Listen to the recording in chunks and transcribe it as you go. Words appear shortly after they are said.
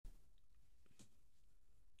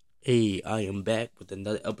Hey, I am back with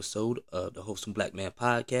another episode of the Wholesome Black Man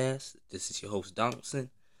Podcast. This is your host,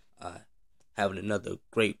 Donaldson. Having another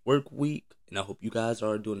great work week, and I hope you guys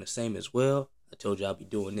are doing the same as well. I told you I'll be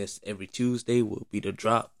doing this every Tuesday, will be the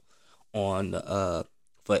drop on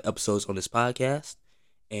for episodes on this podcast.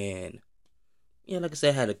 And yeah, like I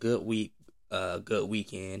said, I had a good week, good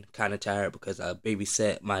weekend. Kind of tired because I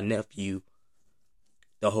babysat my nephew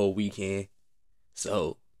the whole weekend.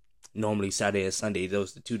 So normally Saturday and Sunday,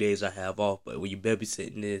 those are the 2 days I have off. But when you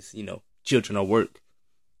babysitting this, children are work,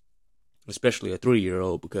 especially a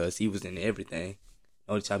 3-year-old because he was in everything.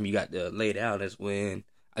 The only time you got to lay down is when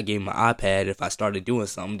I gave him my iPad. If I started doing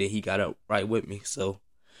something, then he got up right with me. So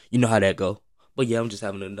you know how that go. But yeah, I'm just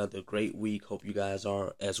having another great week. Hope you guys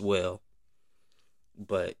are as well.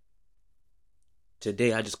 But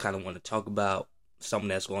today I just kind of want to talk about something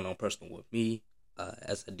that's going on personal with me,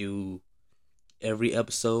 as I do every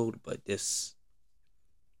episode, but this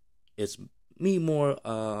is me more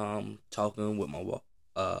talking with my walk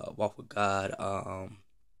with God,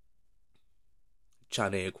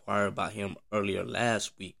 trying to inquire about him earlier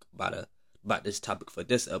last week about this topic for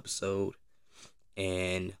this episode,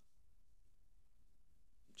 and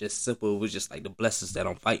just simple, it was just like the blessings that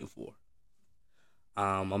I'm fighting for.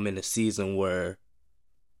 I'm in a season where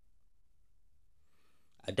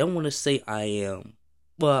I don't want to say I am,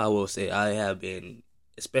 well, I will say I have been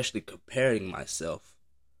especially comparing myself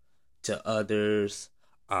to others,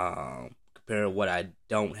 comparing what I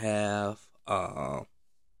don't have,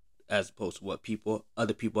 as opposed to what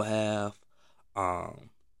other people have,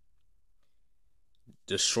 um,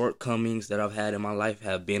 the shortcomings that I've had in my life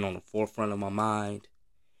have been on the forefront of my mind,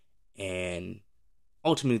 and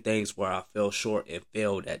ultimately things where I fell short and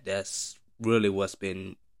failed at. That's really what's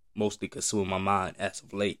been mostly consuming my mind as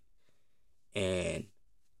of late, and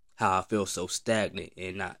how I feel so stagnant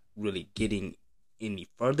and not really getting any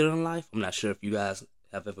further in life. I'm not sure if you guys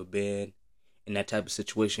have ever been in that type of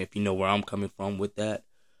situation, if you know where I'm coming from with that.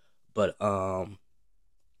 But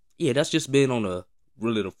yeah, that's just been on the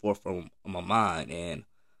forefront of my mind, and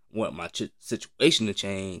want my situation to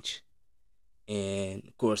change. And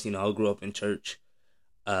of course, I grew up in church.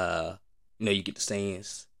 Uh, you get the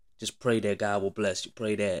sayings. Just pray that God will bless you.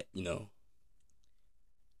 Pray that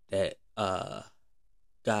that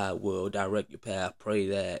God will direct your path. Pray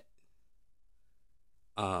that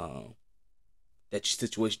um that your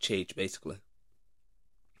situation change, basically.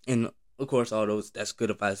 And of course, all those, that's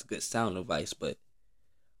good advice, good sound advice. But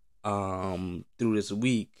through this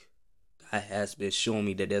week, God has been showing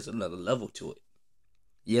me that there's another level to it.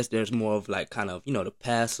 Yes, there's more of like kind of the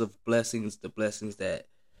passive blessings, the blessings that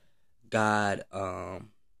God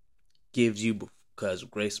gives you because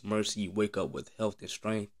of grace, mercy. You wake up with health and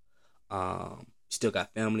strength. You still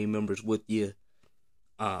got family members with you.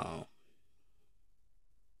 Um,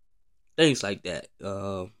 Things like that.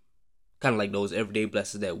 Kind of like those everyday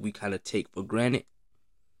blessings that we kind of take for granted.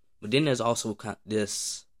 But then there's also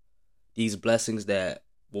these blessings that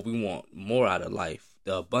what we want more out of life,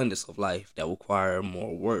 the abundance of life that require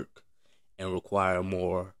more work and require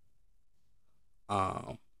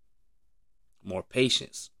um more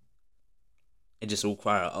patience. It just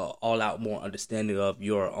require all out more understanding of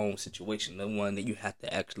your own situation, the one that you have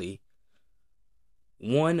to actually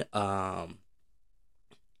one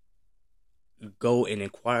go and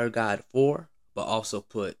inquire God for, but also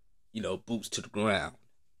put boots to the ground.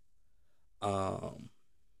 Um,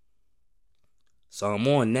 so I'm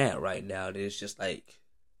on that right now. It's just like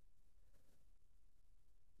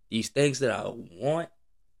these things that I want.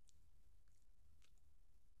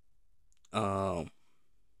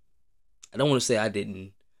 I don't want to say I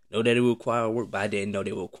didn't know that it would require work, but I didn't know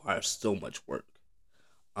they would require so much work.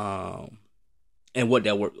 Um, and what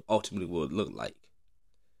that work ultimately would look like.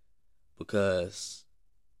 Because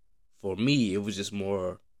for me, it was just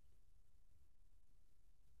more,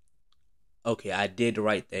 okay, I did the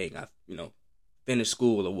right thing. I, finished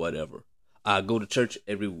school or whatever. I go to church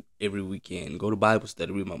every weekend, go to Bible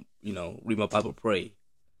study, read my Bible, pray.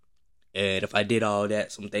 And if I did all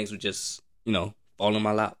that, some things would just, fall in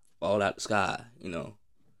my lap, fall out the sky.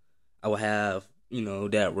 I would have,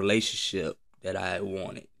 that relationship that I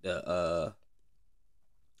wanted, the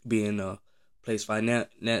be in a place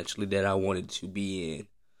financially that I wanted to be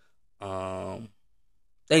in,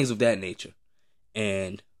 things of that nature.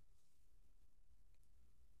 And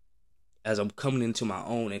as I'm coming into my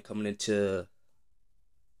own and coming into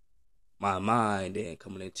my mind and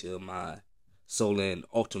coming into my soul and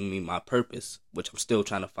ultimately my purpose, which I'm still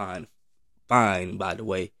trying to find by the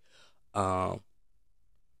way, God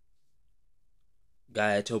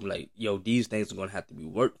had told me like, yo, these things are gonna have to be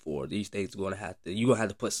worked for. These things are gonna have to, you're gonna have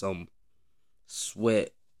to put some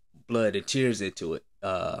sweat, blood and tears into it.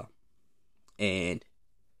 And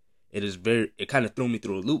it kind of threw me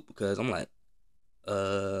through a loop because I'm like,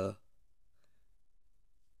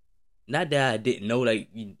 not that I didn't know like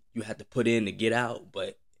you had to put in to get out,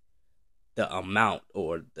 but the amount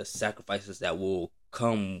or the sacrifices that will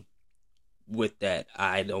come with that,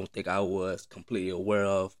 I don't think I was completely aware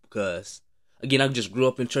of because, again, I just grew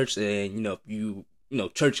up in church, and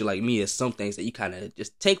if church like me is some things that you kind of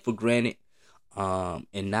just take for granted,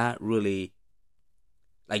 and not really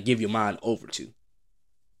like give your mind over to.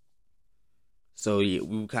 So yeah,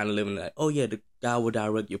 we were kind of living like, oh yeah, the God will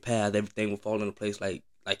direct your path, everything will fall into place like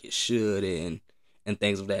it should, and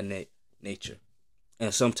things of that nature.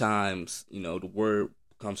 And sometimes, the word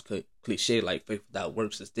becomes cliche, like faith without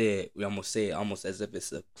works is dead. We almost say it almost as if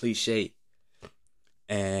it's a cliche.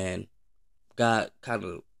 And God kind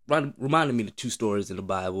of reminded me of the two stories in the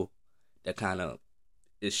Bible that kind of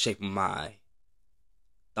is shaping my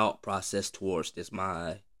thought process towards this,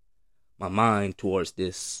 my mind towards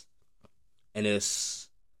this. And it's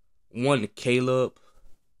one, Caleb,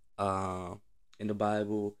 in the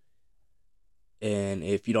Bible. And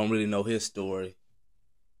if you don't really know his story,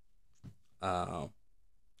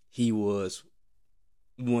 he was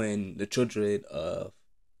when the children of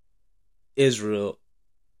Israel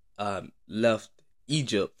left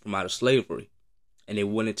Egypt from out of slavery, and they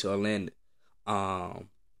went into a land, and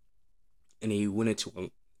he went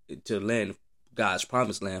into land, God's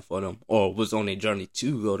promised land for them, or was on a journey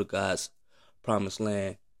to go to God's promised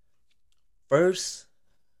land. First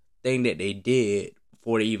thing that they did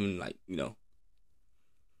before they even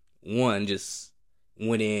one just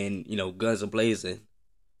went in, guns a-blazing,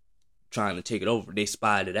 trying to take it over. They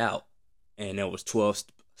spied it out, and there was 12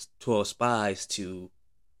 spies to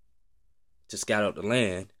scout out the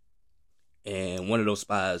land, and one of those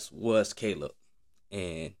spies was Caleb.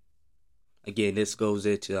 And again, this goes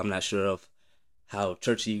into, I'm not sure of how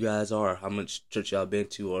churchy you guys are, how much church y'all been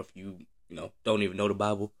to, or if you don't even know the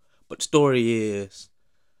Bible. But the story is,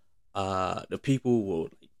 the people were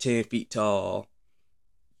like 10 feet tall.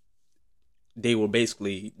 They were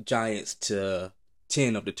basically giants to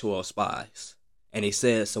 10 of the 12 spies. And they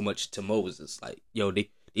said so much to Moses, like, yo,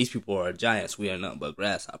 these people are giants, we are nothing but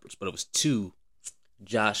grasshoppers. But it was two,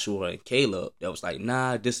 Joshua and Caleb, that was like,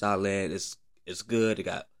 nah, this our land, it's good, it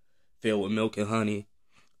got filled with milk and honey,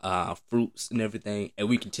 fruits and everything, and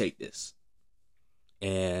we can take this.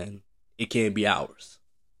 And it can be ours.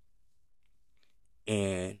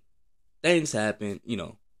 And things happen,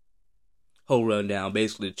 whole rundown.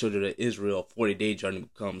 Basically, the children of Israel, 40-day journey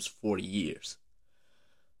becomes 40 years.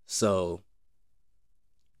 So,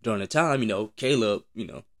 during the time, Caleb,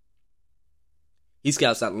 he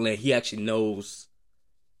scouts out the land. He actually knows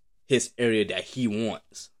his area that he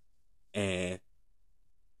wants. And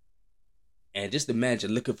just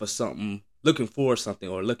imagine looking for something,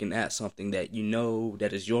 or looking at something that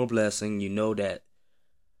that is your blessing. That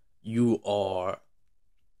you are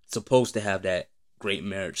supposed to have that great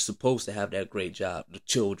marriage, supposed to have that great job, the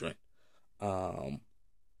children, and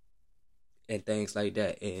things like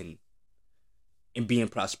that, and be in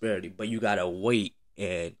prosperity. But you gotta wait,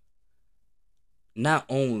 and not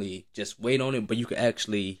only just wait on it, but you can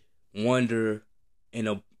actually wander in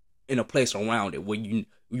a place around it where you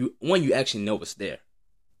actually know it's there.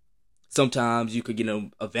 Sometimes you could get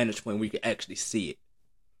a vantage point where you can actually see it,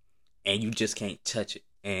 and you just can't touch it.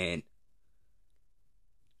 And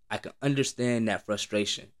I can understand that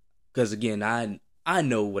frustration, because again, I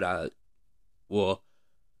know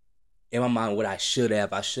in my mind what I should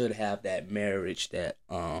have. I should have that marriage, that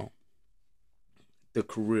the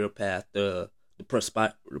career path, the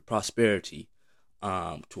prosperity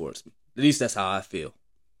towards me. At least that's how I feel.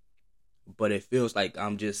 But it feels like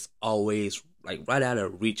I'm just always like right out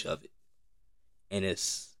of reach of it, and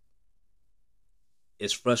it's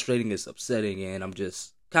frustrating, it's upsetting, and I'm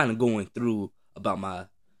just kind of going through about my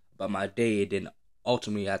day, and then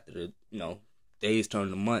ultimately after the days turn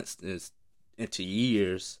to months and into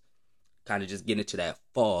years, kind of just get into that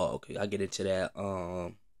fog. I get into that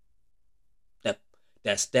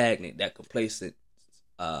that stagnant, that complacent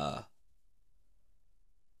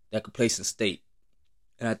state.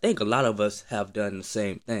 And I think a lot of us have done the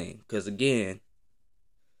same thing, because again,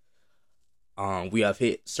 we have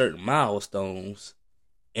hit certain milestones,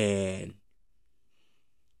 and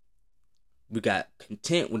we got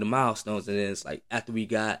content with the milestones, and then it's like after we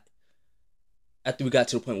got to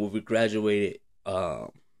the point where we graduated,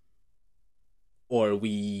 or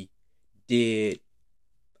we did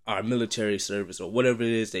our military service, or whatever it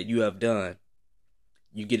is that you have done,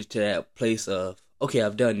 you get to that place of, okay,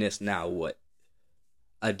 I've done this, now what?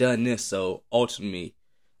 I've done this, so ultimately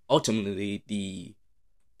the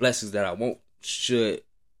blessings that I want should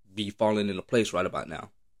be falling into place right about now.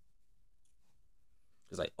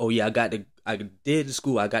 It's like, oh yeah, I did the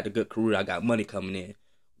school, I got the good career, I got money coming in.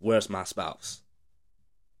 Where's my spouse?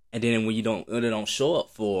 And then when they don't show up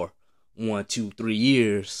for 1, 2, 3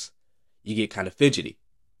 years, you get kind of fidgety.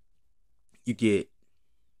 You get,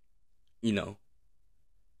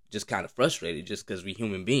 just kind of frustrated just because we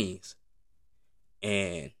human beings.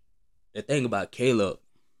 And the thing about Caleb,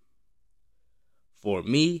 for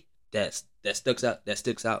me, that sticks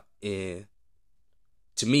out and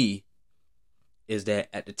to me is that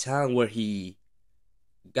at the time where he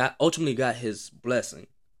ultimately got his blessing,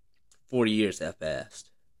 40 years have passed.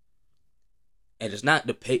 And it's not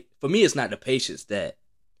for me, it's not the patience that,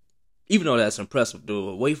 even though that's impressive,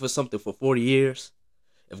 to wait for something for 40 years.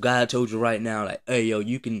 If God told you right now, like, hey, yo,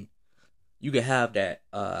 you can have that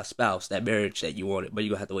spouse, that marriage that you wanted, but you're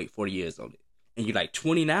going to have to wait 40 years on it. And you're like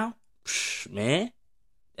 20 now? Psh, man,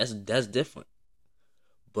 that's different.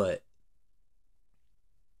 But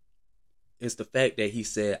it's the fact that he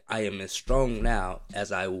said, I am as strong now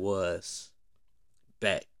as I was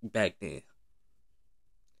back then.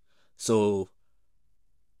 So,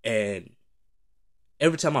 and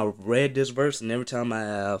every time I read this verse and every time I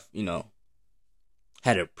have,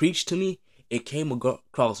 had it preached to me, it came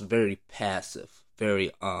across very passive,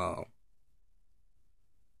 very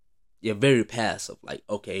very passive. Like,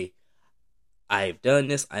 okay, I've done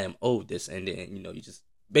this, I am owed this, and then you just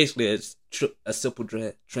basically it's a simple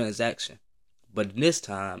transaction. But in this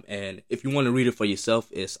time, and if you want to read it for yourself,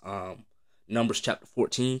 it's Numbers chapter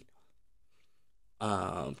 14.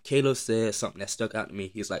 Caleb said something that stuck out to me.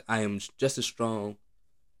 He's like, I am just as strong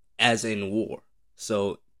as in war.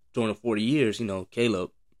 So during the 40 years,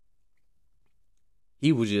 Caleb,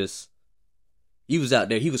 he was out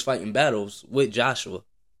there. He was fighting battles with Joshua,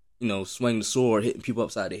 swinging the sword, hitting people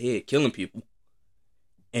upside the head, killing people.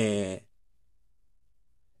 And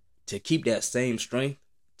to keep that same strength,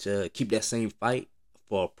 to keep that same fight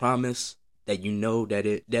for a promise that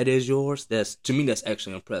that is yours, to me that's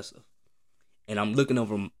actually impressive. And I'm looking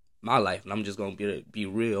over my life, and I'm just going to be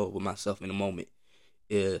real with myself in a moment,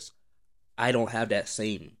 is I don't have that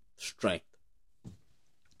same strength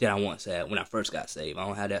that I once had when I first got saved. I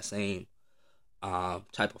don't have that same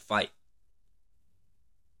type of fight.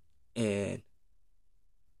 And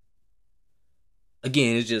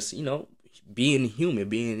again, it's just, being human,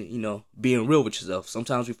 being real with yourself.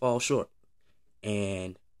 Sometimes we fall short.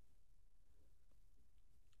 And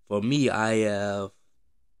for me, I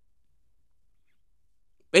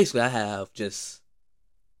have just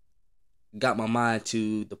got my mind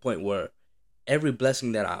to the point where every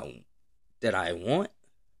blessing that I want,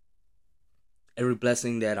 every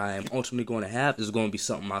blessing that I am ultimately going to have is going to be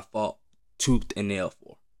something I fought tooth and nail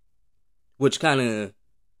for. Which kind of,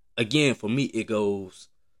 again, for me,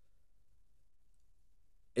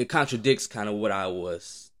 it contradicts kind of what I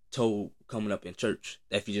was told coming up in church.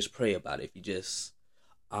 That if you just pray about it, if you just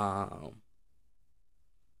come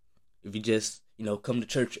to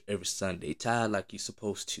church every Sunday, tithe like you're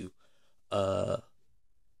supposed to,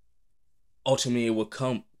 ultimately it will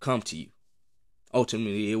come to you.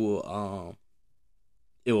 Ultimately, it will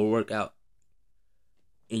work out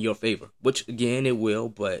in your favor, which again it will.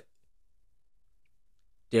 But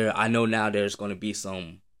I know now there's going to be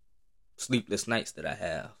some sleepless nights that I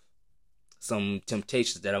have, some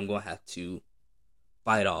temptations that I'm going to have to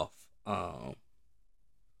fight off.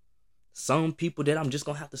 Some people that I'm just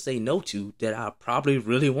going to have to say no to that I probably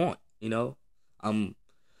really want. I'm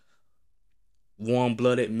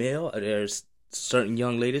warm-blooded male. There's certain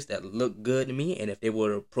young ladies that look good to me, and if they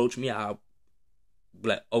would approach me, I'll be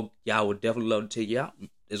like, oh yeah, I would definitely love to take you out.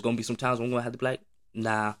 There's going to be some times when I'm going to have to be like,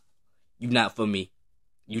 nah, you're not for me.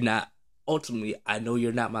 You're not. Ultimately, I know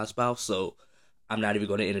you're not my spouse, so I'm not even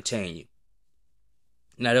going to entertain you.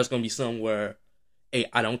 Now, there's going to be some where, hey,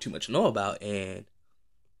 I don't too much know about, and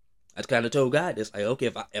I kind of told God this, like,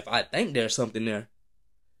 okay, if I think there's something there,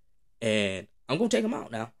 and I'm going to take them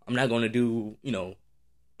out now. I'm not going to do,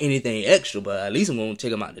 anything extra, but at least I'm going to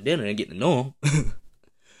take them out to dinner and get to know them.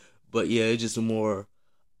 But yeah, it's just more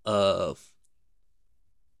of,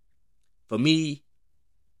 for me,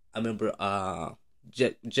 I remember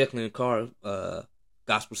Jacqueline Carr,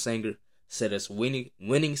 gospel singer, said it's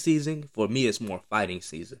winning season. For me, it's more fighting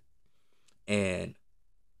season. And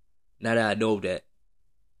now that I know that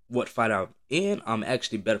what fight I'm in, I'm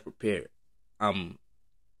actually better prepared. I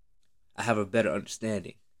have a better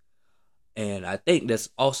understanding. And I think that's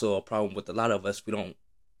also a problem with a lot of us. We don't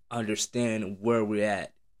understand where we're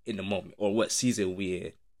at in the moment or what season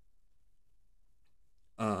we're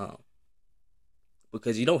in.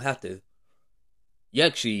 Because you don't have to you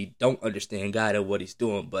actually don't understand God and what He's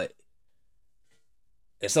doing,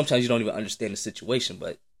 and sometimes you don't even understand the situation,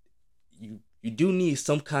 but you do need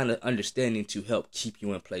some kind of understanding to help keep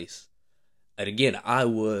you in place. And again, I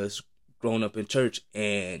was growing up in church,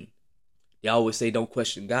 and they always say don't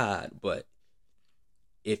question God, but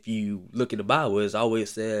if you look at the Bible, it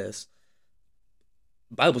always says,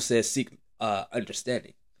 the Bible says seek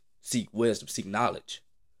understanding, seek wisdom, seek knowledge.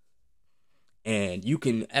 And you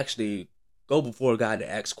can actually go before God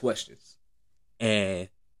and ask questions and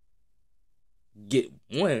get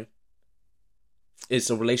one.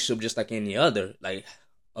 It's a relationship just like any other. Like,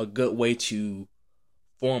 a good way to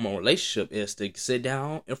form a relationship is to sit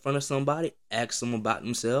down in front of somebody, ask them about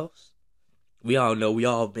themselves. We all know, we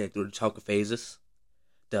all been through the talking phases.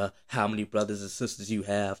 The how many brothers and sisters you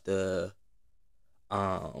have, the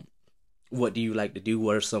what do you like to do,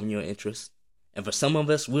 what are some of your interests. And for some of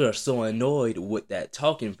us, we are so annoyed with that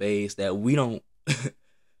talking phase that we don't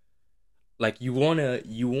like, you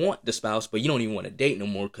want the spouse, but you don't even want to date no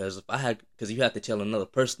more, because you have to tell another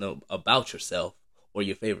person about yourself or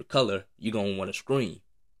your favorite color, you're going to want to scream.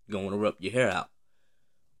 You're going to want to rip your hair out.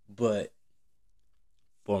 But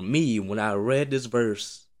for me, when I read this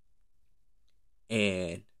verse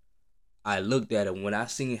and I looked at it, when I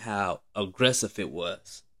seen how aggressive it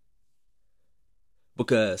was,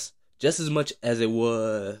 because just as much as it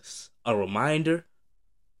was a reminder,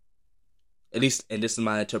 at least, and this is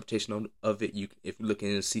my interpretation of it, if you're looking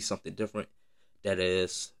to see something different, that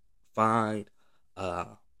is fine. I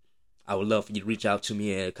would love for you to reach out to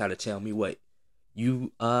me and kind of tell me what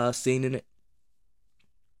you seen in it.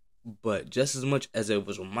 But just as much as it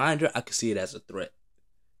was a reminder, I could see it as a threat.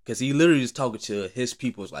 Because he literally is talking to his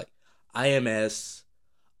people. It's like, I am as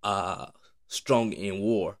strong in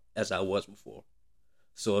war as I was before.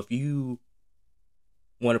 So if you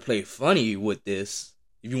want to play funny with this,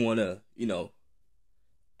 if you want to,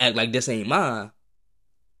 act like this ain't mine,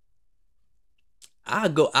 I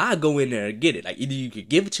go in there and get it. Like, either you could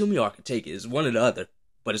give it to me or I can take it. It's one or the other.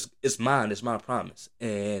 But it's mine. It's my promise.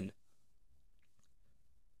 And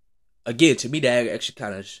again, to me, that actually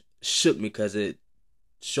kind of shook me, because it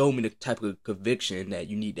showed me the type of conviction that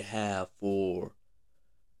you need to have for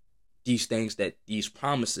these things, that these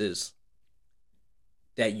promises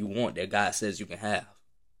that you want, that God says you can have.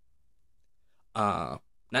 Not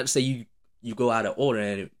to say you go out of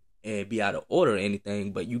order and be out of order or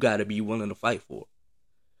anything, but you got to be willing to fight for it.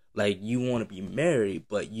 Like, you want to be married,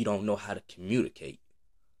 but you don't know how to communicate.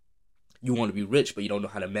 You want to be rich, but you don't know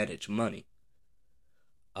how to manage money.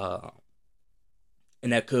 And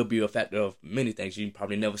that could be a factor of many things. You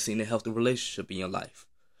probably never seen a healthy relationship in your life.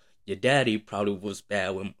 Your daddy probably was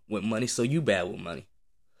bad with money, so you bad with money.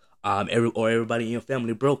 Or everybody in your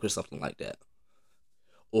family broke or something like that.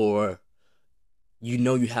 Or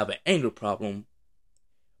you have an anger problem,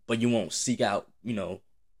 but you won't seek out,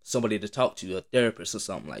 somebody to talk to, a therapist or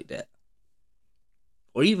something like that.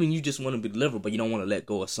 Or even you just want to be delivered, but you don't want to let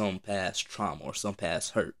go of some past trauma or some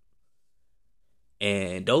past hurt.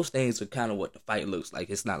 And those things are kind of what the fight looks like.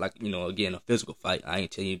 It's not like, again, a physical fight. I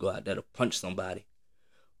ain't telling you to go out there to punch somebody.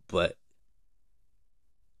 But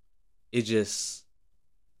it just,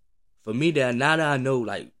 for me, now that I know,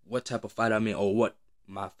 like, what type of fight I'm in, or what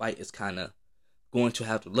my fight is kind of going to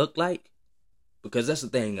have to look like. Because that's the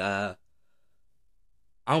thing, I'm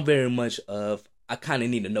very much I kind of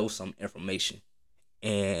need to know some information.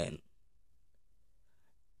 And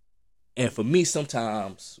for me,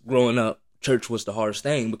 sometimes growing up, church was the hardest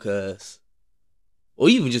thing, because, or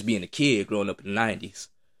even just being a kid growing up in the 90s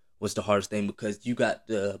was the hardest thing, because you got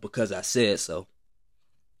the because I said so.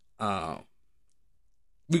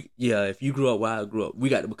 If you grew up where I grew up, we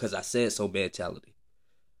got the because I said so mentality.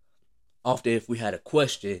 Often if we had a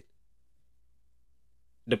question,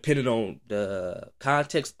 depending on the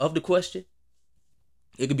context of the question,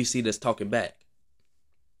 it could be seen as talking back.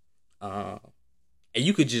 And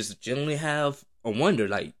you could just generally have a wonder,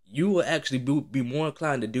 like, you will actually be more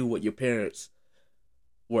inclined to do what your parents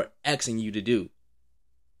were asking you to do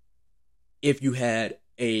if you had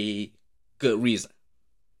a good reason.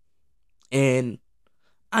 And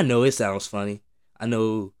I know it sounds funny. I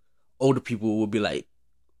know older people will be like,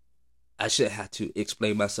 I shouldn't have to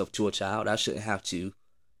explain myself to a child. I shouldn't have to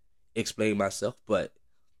explain myself. But,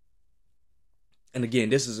 and again,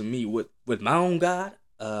 this is me with my own God.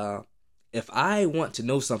 If I want to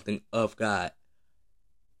know something of God,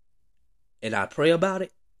 and I pray about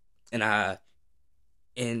it, and I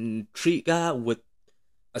entreat God with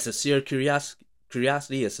a sincere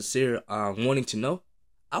curiosity, a sincere wanting to know,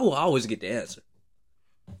 I will always get the answer.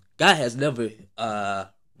 God has never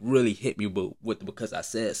really hit me with the because I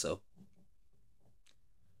said so.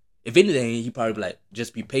 If anything, he probably be like,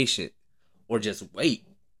 just be patient or just wait.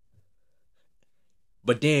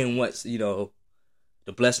 But then once, the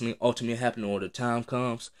blessing ultimately happen or the time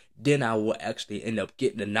comes, then I will actually end up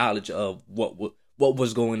getting the knowledge of what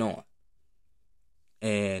was going on.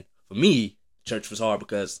 And for me, church was hard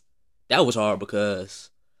because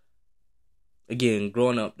again,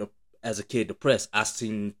 growing up as a kid depressed, I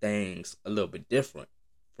seen things a little bit different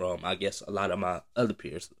from, I guess, a lot of my other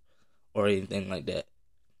peers or anything like that.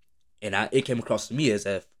 And it came across to me as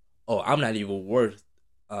if, oh, I'm not even worth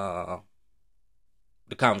the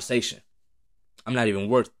conversation. I'm not even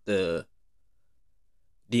worth the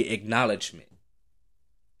acknowledgement.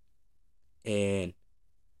 And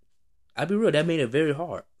I'll be real, that made it very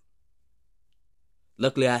hard.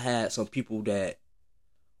 Luckily, I had some people that,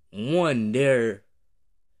 one, their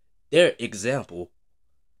example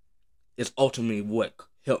is ultimately what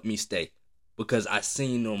helped me stay. Because I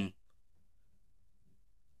seen them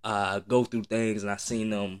go through things, and I seen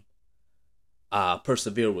them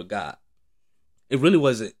persevere with God. It really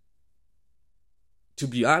wasn't, to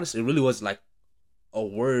be honest, it really wasn't like a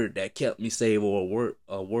word that kept me saved or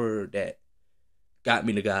a word that got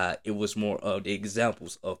me to God. It was more of the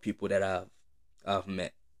examples of people that I've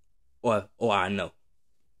met or I know.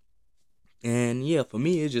 And yeah, for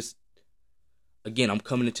me, it's just, again, I'm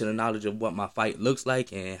coming into the knowledge of what my fight looks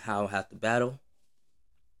like and how I have to battle.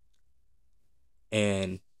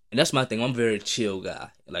 And that's my thing. I'm a very chill guy.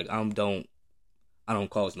 Like, I don't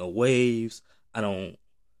cause no waves. I don't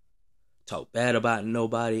talk bad about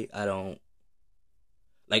nobody. I don't,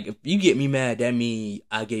 like, if you get me mad, that means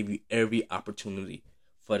I gave you every opportunity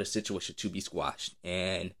for the situation to be squashed,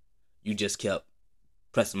 and you just kept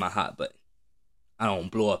pressing my hot button. I don't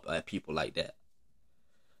blow up at people like that.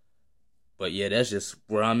 But yeah, that's just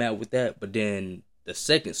where I'm at with that. But then the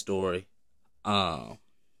second story, that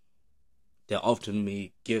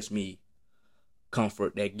ultimately gives me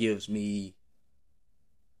comfort, that gives me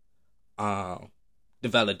the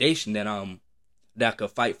validation that I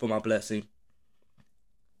could fight for my blessing.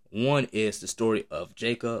 One is the story of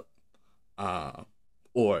Jacob,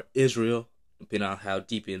 or Israel, depending on how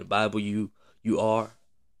deep in the Bible you are.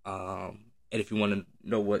 And if you want to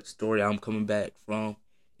know what story I'm coming back from,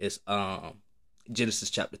 it's Genesis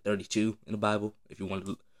chapter 32 in the Bible, if you want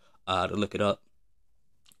to look it up.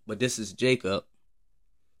 But this is Jacob,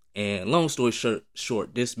 and long story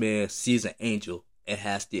short, this man sees an angel and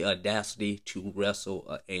has the audacity to wrestle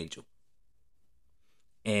an angel.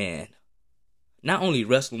 And not only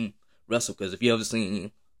wrestle, because if you ever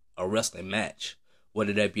seen a wrestling match,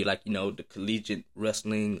 whether that be like, the collegiate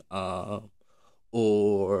wrestling,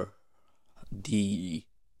 or the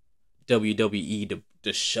WWE,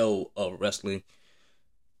 the show of wrestling,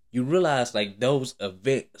 you realize like those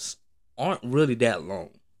events aren't really that long.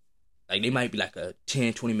 Like, they might be like a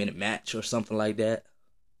 10-20 minute match or something like that.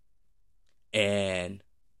 And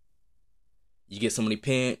you get somebody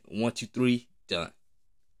pinned, 1, 2, 3, done.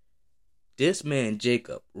 This man,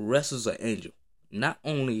 Jacob, wrestles an angel, not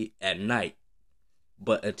only at night,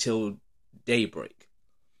 but until daybreak.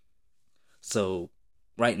 So,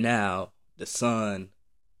 right now, the sun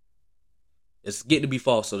is getting to be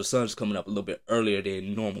fall, so the sun's coming up a little bit earlier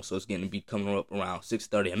than normal, so it's getting to be coming up around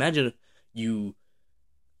 6:30. Imagine you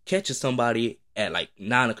catching somebody at like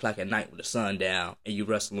 9 o'clock at night with the sun down, and you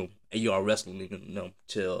are wrestling them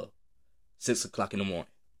till 6 o'clock in the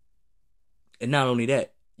morning. And not only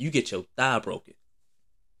that, you get your thigh broken,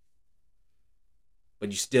 but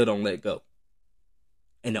you still don't let go.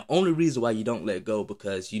 And the only reason why you don't let go,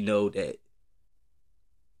 because you know that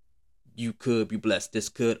you could be blessed. This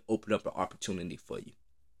could open up an opportunity for you.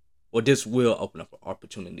 Or this will open up an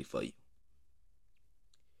opportunity for you.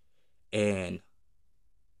 And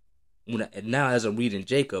now as I'm reading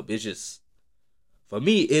Jacob, it's just, for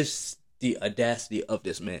me, it's the audacity of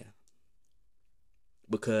this man.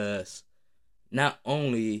 Because not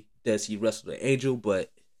only does he wrestle the angel,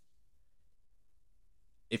 but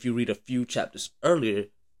if you read a few chapters earlier,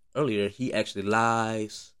 he actually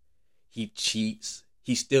lies, he cheats,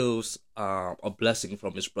 he steals a blessing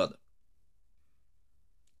from his brother.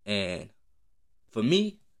 And for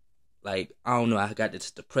me, like, I don't know, I got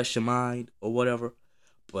this depression mind or whatever,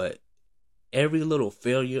 but every little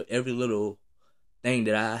failure, every little thing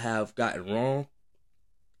that I have gotten wrong,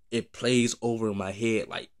 it plays over in my head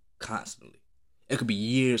like constantly. It could be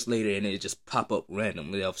years later and it just pop up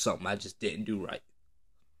randomly of something I just didn't do right.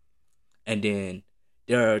 And then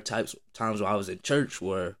there are times where I was in church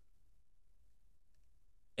where,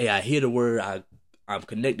 hey, I hear the word, I'm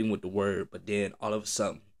connecting with the word, but then all of a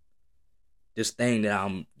sudden, this thing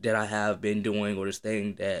that I have been doing, or this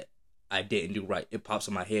thing that I didn't do right. It pops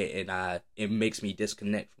in my head, and it makes me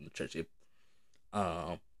disconnect from the church.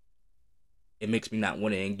 Um, it makes me not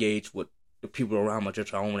want to engage with the people around my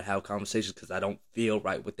church. I don't want to have conversations because I don't feel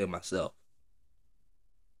right within myself.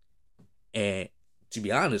 And to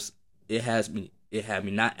be honest, it had me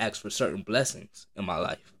not ask for certain blessings in my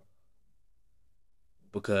life,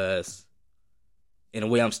 because in a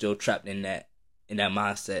way I'm still trapped in that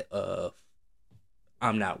mindset of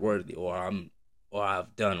I'm not worthy, or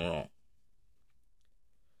I've done wrong.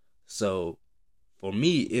 So for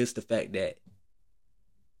me, it's the fact that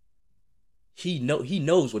he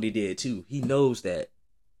knows what he did too. He knows that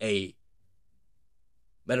he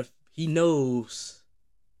knows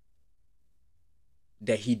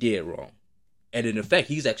that he did wrong, and in effect,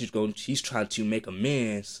 he's trying to make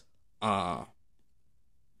amends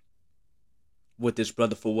with his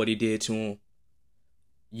brother for what he did to him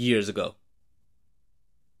years ago.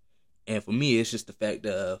 And for me, it's just the fact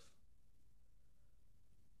of,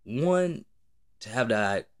 one, to have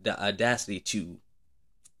the audacity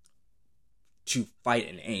to fight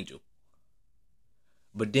an angel,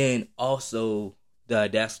 but then also the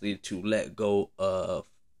audacity to let go of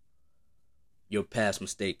your past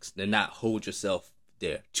mistakes, to not hold yourself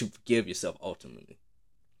there, to forgive yourself ultimately.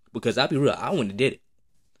 Because I'll be real, I wouldn't have did it.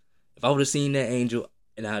 If I would have seen that angel,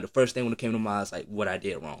 and the first thing when it came to mind is like what I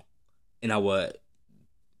did wrong, and I would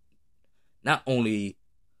not only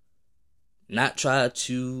not try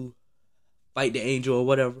to fight the angel or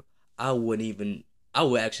whatever, I would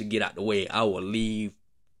actually get out the way. I would leave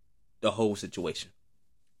the whole situation.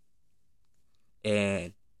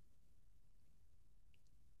 And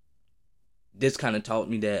this kind of taught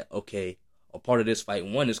me that, okay, a part of this fight,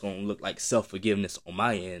 one, is going to look like self-forgiveness on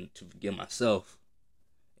my end, to forgive myself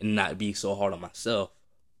and not be so hard on myself.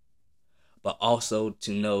 But also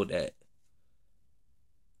to know that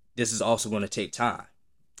this is also going to take time.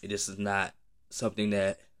 This is not something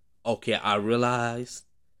that, okay, I realize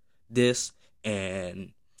this,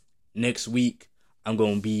 and next week I'm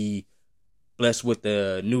going to be blessed with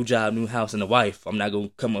a new job, new house, and a wife. I'm not going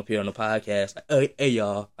to come up here on the podcast like, hey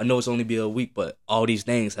y'all, I know it's only been a week, but all these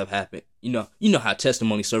things have happened. You know how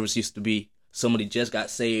testimony service used to be. Somebody just got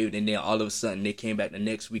saved, and then all of a sudden they came back the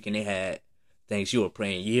next week and they had things you were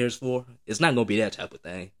praying years for. It's not going to be that type of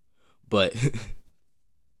thing, but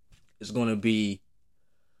it's going to be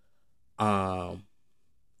a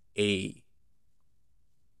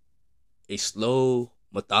slow,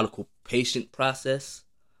 methodical, patient process.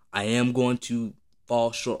 I am going to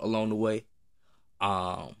fall short along the way.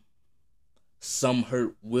 Some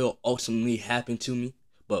hurt will ultimately happen to me,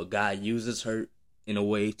 but God uses hurt in a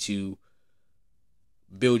way to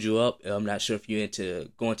build you up. I'm not sure if you're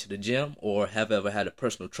into going to the gym or have ever had a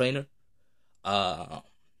personal trainer, or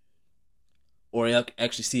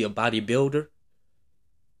actually see a bodybuilder.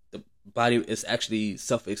 The body is actually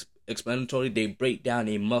self-explanatory. They break down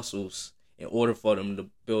their muscles in order for them to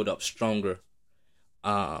build up stronger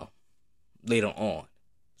later on.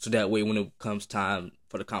 So that way, when it comes time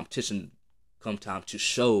for the competition, come time to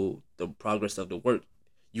show the progress of the work,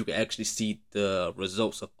 you can actually see the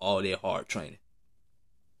results of all their hard training.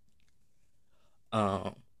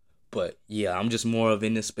 But yeah, I'm just more of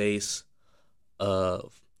in the space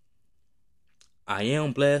of, I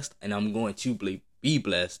am blessed and I'm going to be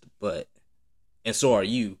blessed, and so are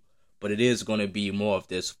you. But it is going to be more of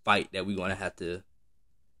this fight that we're going to have to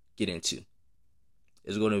get into.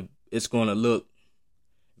 It's going to look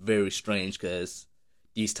very strange because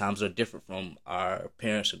these times are different from our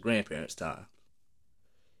parents or grandparents' time.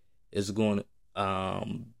 It's going to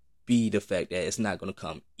be the fact that it's not going to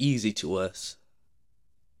come easy to us,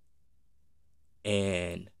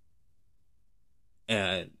 and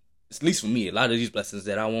at least for me, a lot of these blessings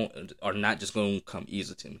that I want are not just going to come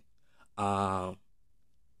easy to me.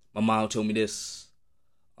 My mom told me this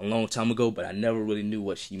a long time ago, but I never really knew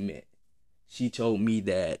what she meant. She told me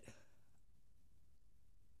that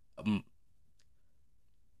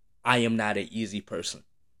I am not an easy person.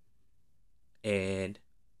 And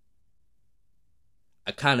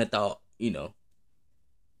I kind of thought,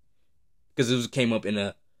 because it came up in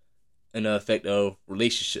the effect of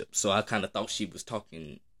relationship. So I kind of thought she was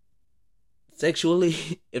talking sexually,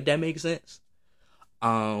 if that makes sense.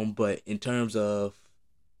 But in terms of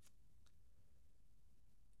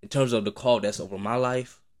the call that's over my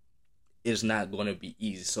life, it's not going to be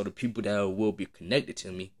easy. So the people that will be connected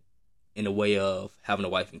to me in the way of having a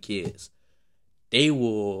wife and kids, they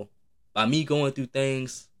will, by me going through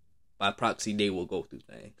things, by proxy, they will go through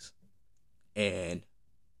things. And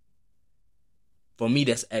for me,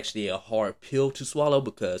 that's actually a hard pill to swallow,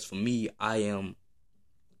 because for me, I am,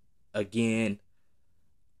 again,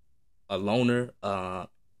 a loner.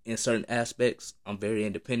 in certain aspects, I'm very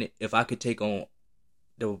independent. If I could take on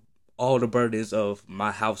the all the burdens of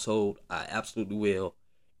my household, I absolutely will,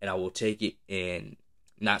 and I will take it and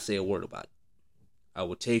not say a word about it. I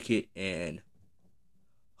will take it and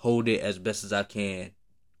hold it as best as I can,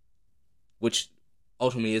 which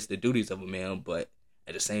ultimately is the duties of a man. But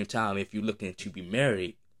at the same time, if you're looking to be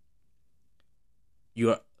married,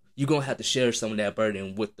 you're gonna have to share some of that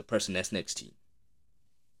burden with the person that's next to you.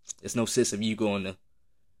 There's no sense of you going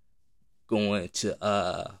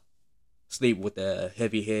to sleep with a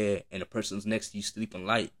heavy head and the person's next to you sleeping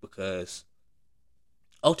light, because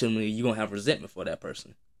ultimately you're gonna have resentment for that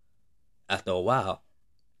person after a while,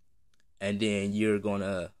 and then you're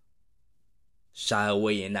gonna shy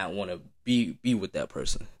away and not want to be with that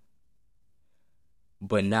person.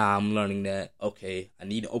 But now I'm learning that, okay, I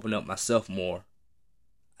need to open up myself more.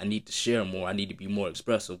 I need to share more. I need to be more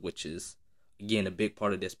expressive, which is, again, a big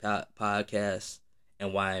part of this podcast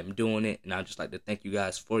and why I'm doing it. And I'd just like to thank you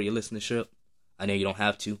guys for your listenership. I know you don't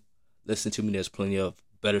have to listen to me. There's plenty of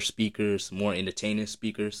better speakers, more entertaining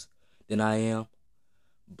speakers than I am.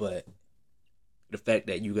 But the fact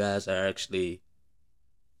that you guys are actually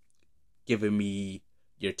giving me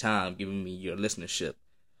your time, giving me your listenership,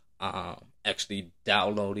 actually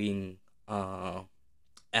downloading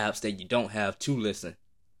apps that you don't have to listen,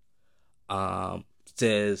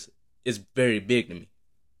 says it's very big to me.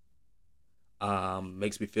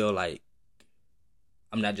 Makes me feel like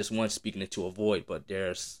I'm not just one speaking into a void, but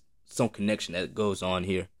there's some connection that goes on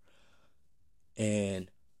here. And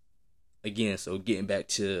again, so getting back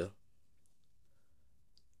to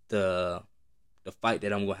the fight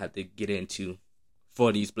that I'm gonna have to get into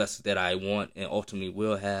for these blessings that I want and ultimately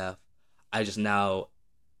will have, I just now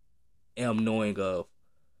am knowing of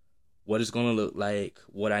what it's gonna look like,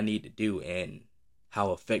 what I need to do, and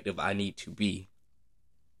how effective I need to be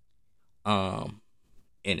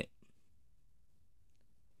in it.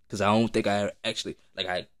 Because I don't think I actually, like,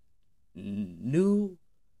 I knew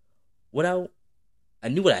what I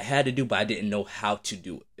knew what I had to do, but I didn't know how to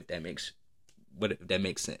do it, if that makes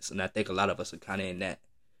sense. And I think a lot of us are kind of in that.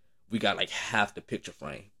 We got like half the picture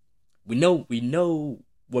frame. We know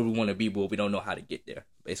where we want to be, but we don't know how to get there.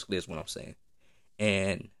 Basically, is what I'm saying.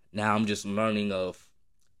 And now I'm just learning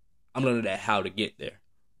that how to get there.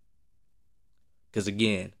 Because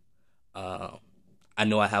again, I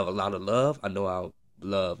know I have a lot of love. I know I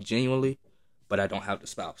love genuinely, but I don't have the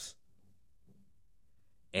spouse.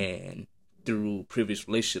 And through previous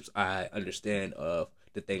relationships, I understand of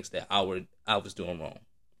the things that I was doing wrong.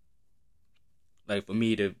 Like for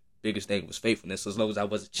me, the biggest thing was faithfulness. As long as I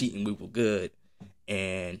wasn't cheating, we were good.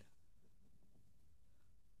 And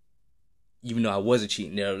even though I wasn't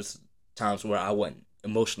cheating, there was times where I wasn't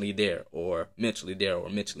emotionally there or mentally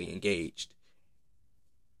engaged.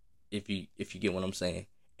 If you get what I'm saying.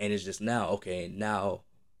 And it's just now, okay, now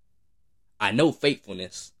I know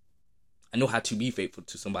faithfulness. I know how to be faithful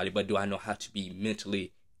to somebody, but do I know how to be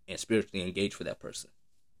mentally and spiritually engaged for that person?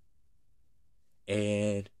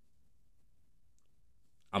 And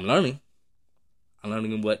I'm learning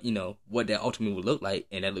what that ultimately would look like,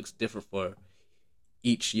 and that looks different for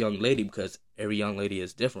each young lady because every young lady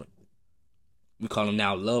is different. We call them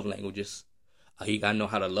now love languages. You gotta know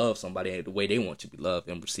how to love somebody the way they want to be loved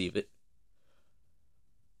and receive it.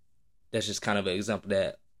 That's just kind of an example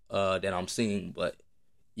that I'm seeing, but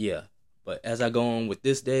yeah. But as I go on with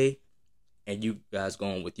this day, and you guys go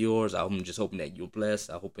on with yours, I'm just hoping that you're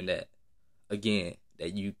blessed. I'm hoping that, again,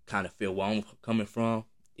 that you kind of feel where I'm coming from.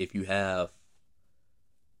 If you have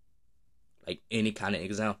like any kind of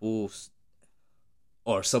examples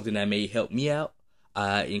or something that may help me out,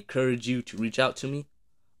 I encourage you to reach out to me.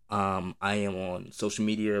 I am on social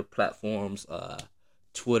media platforms,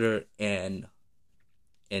 Twitter and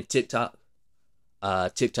TikTok.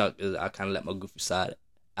 TikTok is, I kind of let my goofy side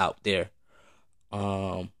out there.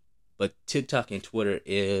 But TikTok and Twitter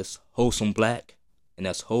is Wholesome Black, and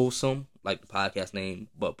that's wholesome like the podcast name,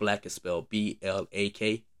 but black is spelled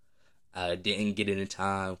BLAK. I didn't get it in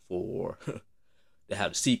time for to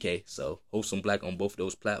have the CK, so Wholesome Black on both of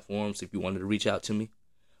those platforms if you wanted to reach out to me.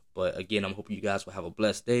 But again, I'm hoping you guys will have a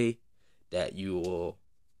blessed day, that you will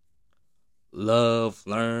love,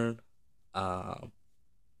 learn, have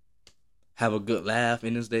a good laugh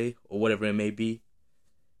in this day, or whatever it may be.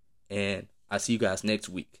 And I'll see you guys next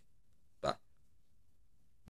week.